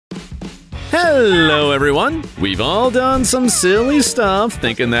Hello everyone! We've all done some silly stuff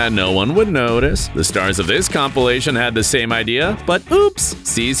thinking that no one would notice. The stars of this compilation had the same idea, but oops!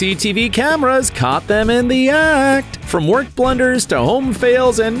 CCTV cameras caught them in the act! From work blunders to home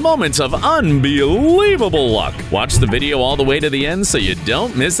fails and moments of unbelievable luck. Watch the video all the way to the end so you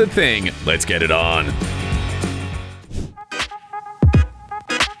don't miss a thing. Let's get it on!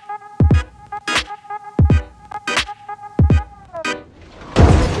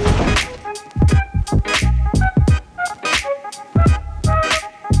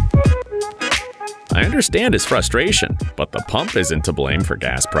 I understand his frustration, but the pump isn't to blame for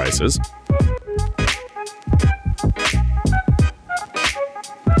gas prices.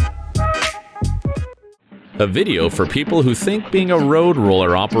 A video for people who think being a road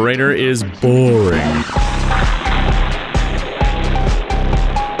roller operator is boring.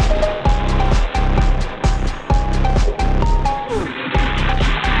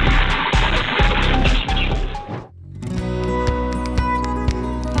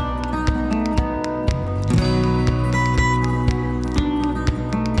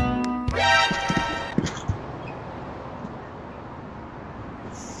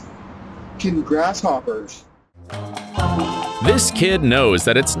 Grasshoppers. This kid knows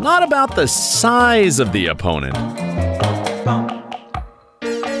that it's not about the size of the opponent.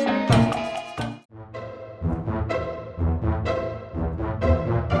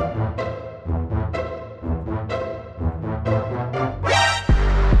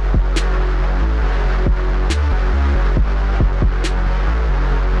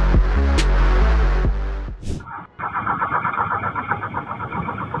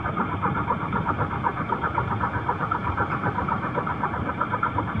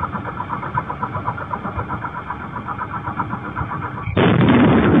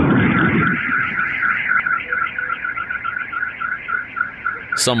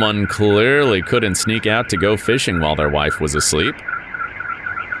 Someone clearly couldn't sneak out to go fishing while their wife was asleep.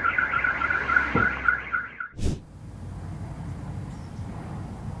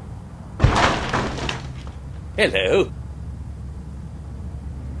 Hello.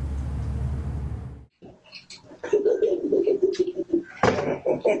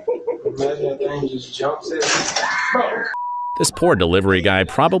 Imagine that thing just jumps in. This poor delivery guy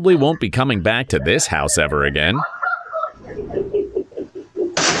probably won't be coming back to this house ever again.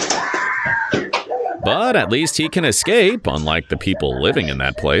 But at least he can escape, unlike the people living in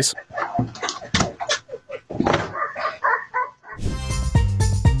that place.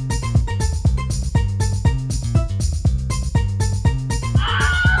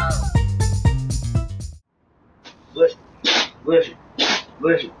 Bush, bush,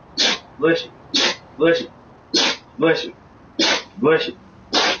 bush, bush, bush, bush, bush,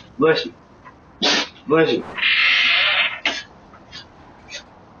 bush, bush.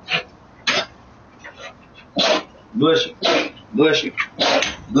 Bushy, bushy,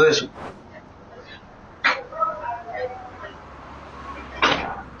 bushy.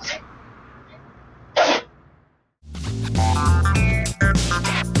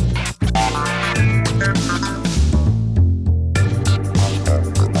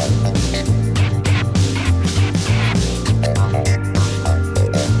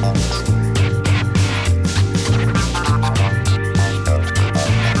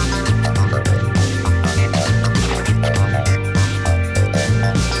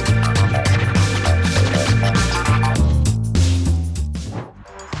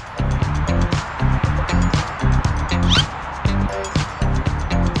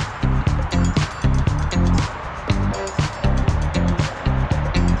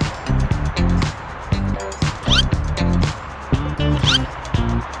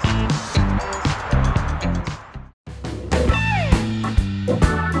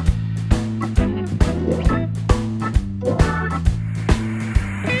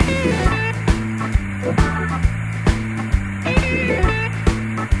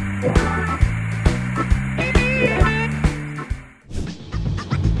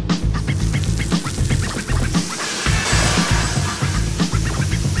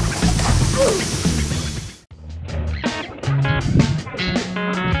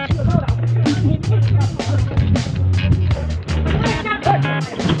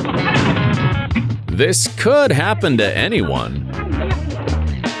 This could happen to anyone.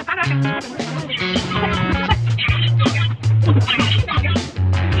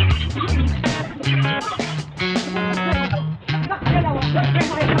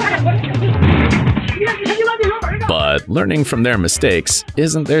 But learning from their mistakes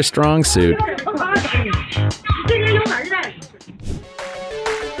isn't their strong suit.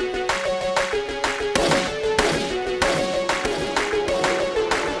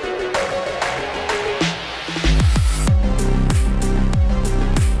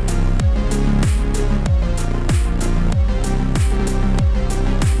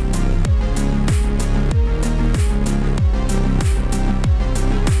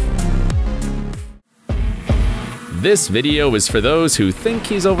 This video is for those who think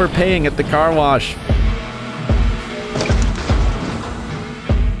he's overpaying at the car wash.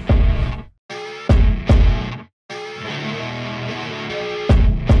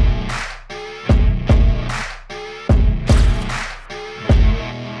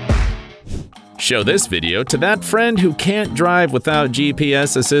 Show this video to that friend who can't drive without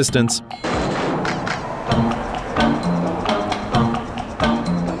GPS assistance.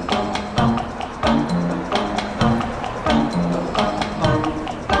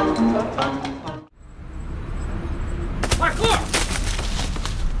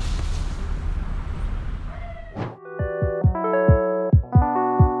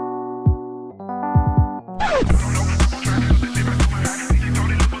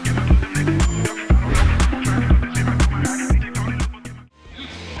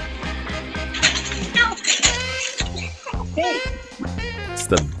 It's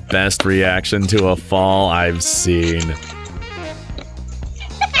the best reaction to a fall I've seen.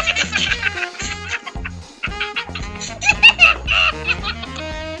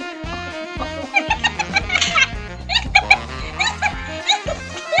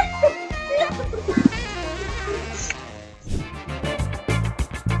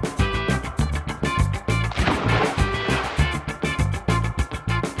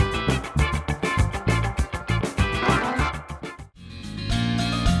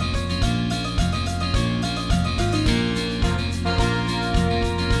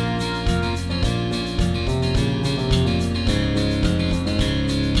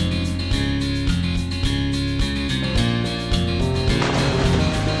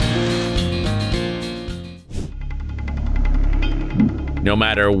 No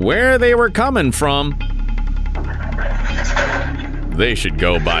matter where they were coming from, they should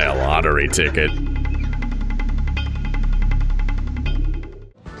go buy a lottery ticket.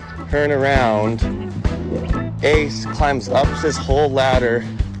 Turn around. Ace climbs up this whole ladder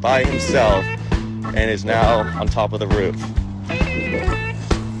by himself and is now on top of the roof.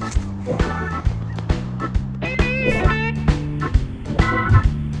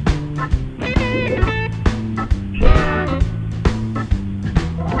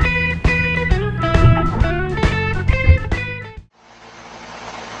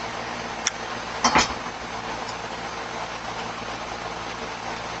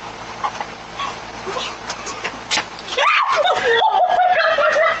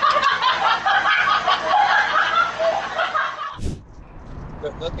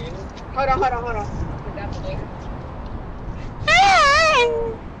 Hold on.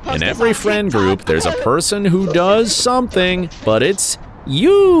 In every friend group, there's a person who does something, but it's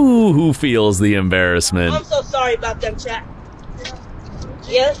you who feels the embarrassment. I'm so sorry about them, chat.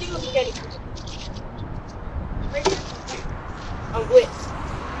 Yeah, let's do spaghetti. I'm with.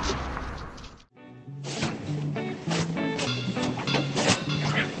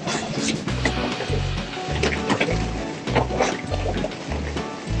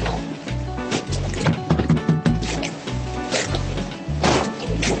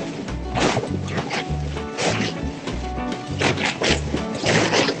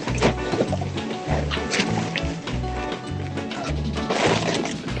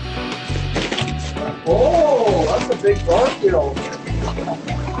 Oh, that's a big Garfield.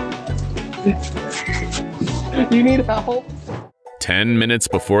 You need help? 10 minutes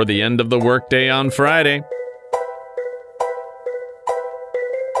before the end of the workday on Friday.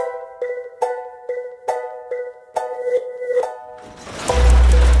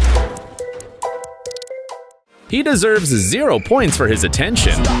 He deserves 0 points for his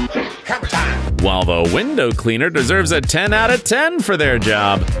attention, while the window cleaner deserves a 10 out of 10 for their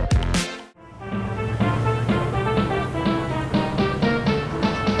job.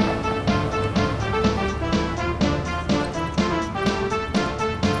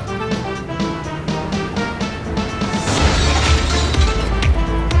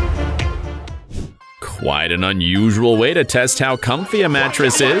 Quite an unusual way to test how comfy a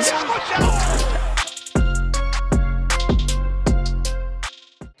mattress is.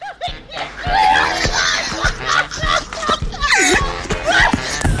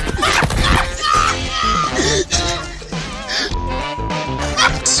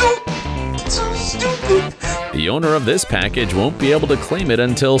 The owner of this package won't be able to claim it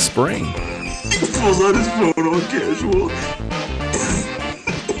until spring. Pulls out his phone on casual.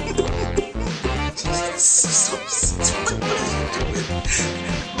 So stupid.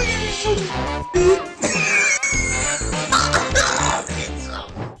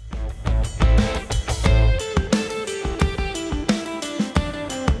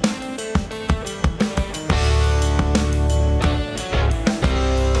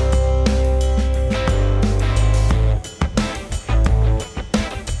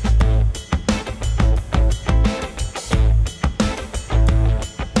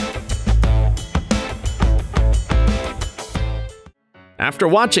 After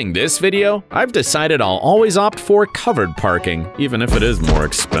watching this video, I've decided I'll always opt for covered parking, even if it is more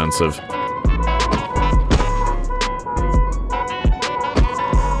expensive.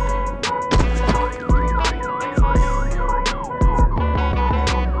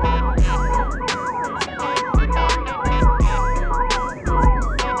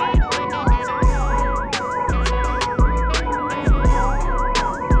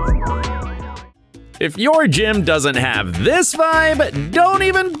 If your gym doesn't have this vibe, don't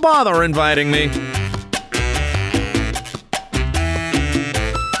even bother inviting me.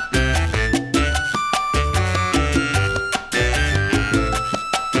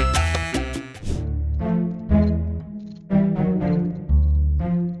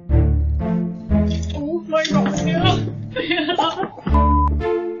 Oh my god, yeah.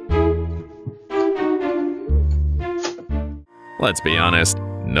 Let's be honest,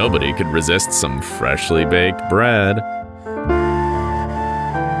 nobody could resist some freshly baked bread.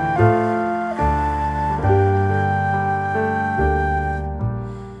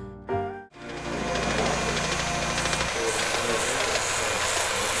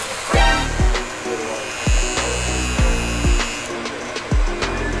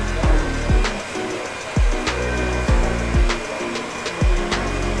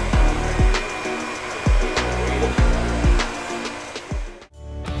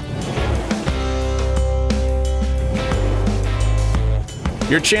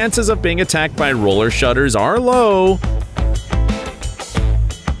 Your chances of being attacked by roller shutters are low.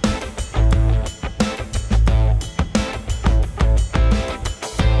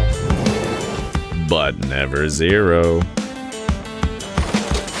 But never zero.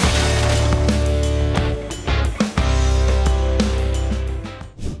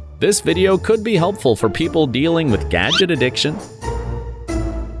 This video could be helpful for people dealing with gadget addiction.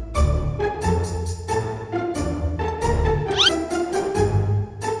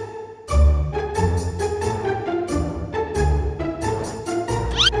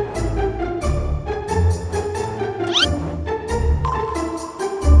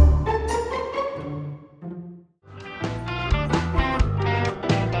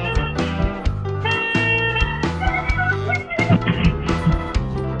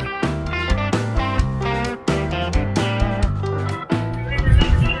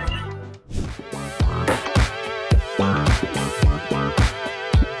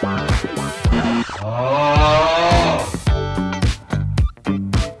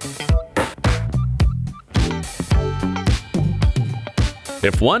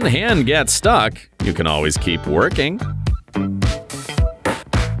 If one hand gets stuck, you can always keep working.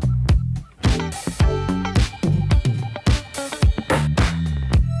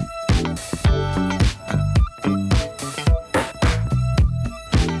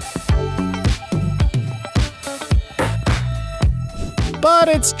 But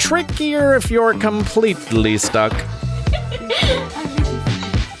it's trickier if you're completely stuck.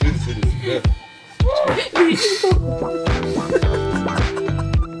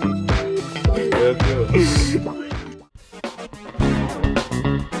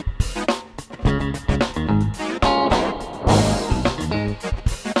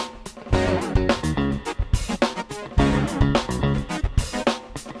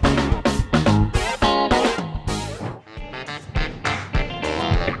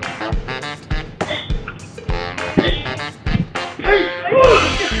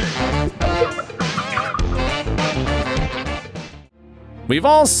 We've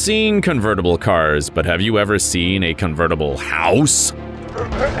all seen convertible cars, but have you ever seen a convertible house?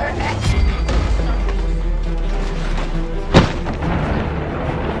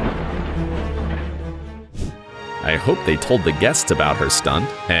 I hope they told the guests about her stunt,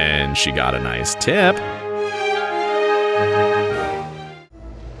 and she got a nice tip.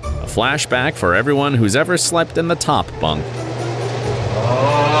 A flashback for everyone who's ever slept in the top bunk.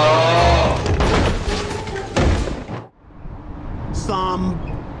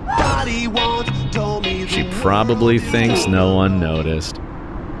 Somebody once told me She probably thinks no one noticed.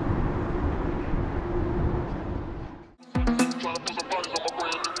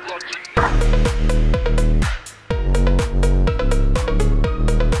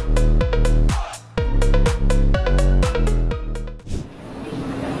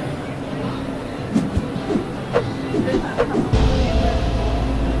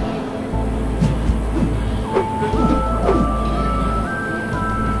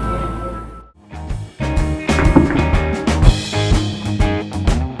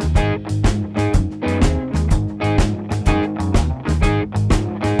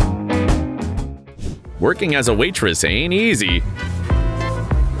 Working as a waitress ain't easy.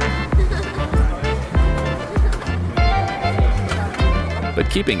 But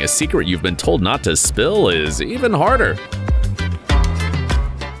keeping a secret you've been told not to spill is even harder.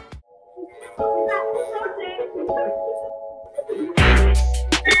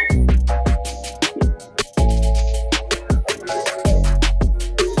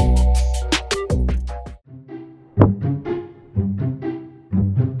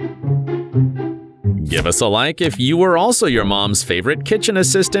 Give us a like if you were also your mom's favorite kitchen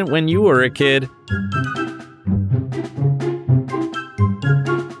assistant when you were a kid.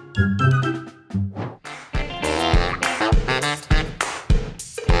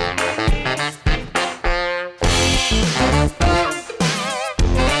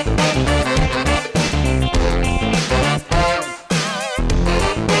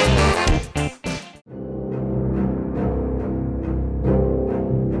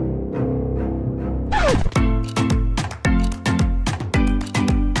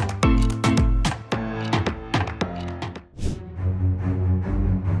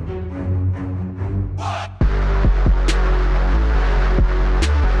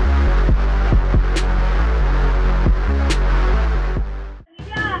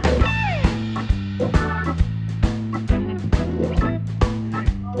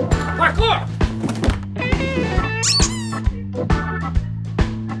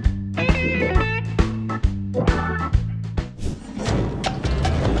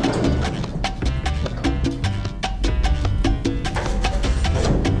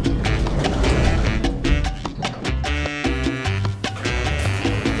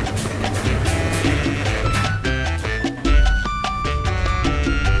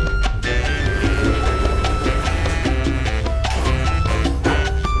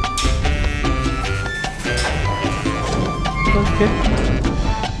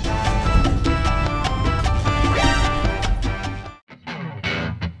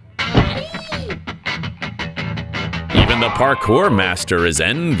 Even the parkour master is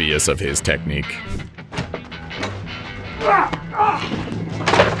envious of his technique.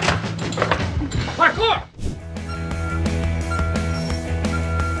 Parkour!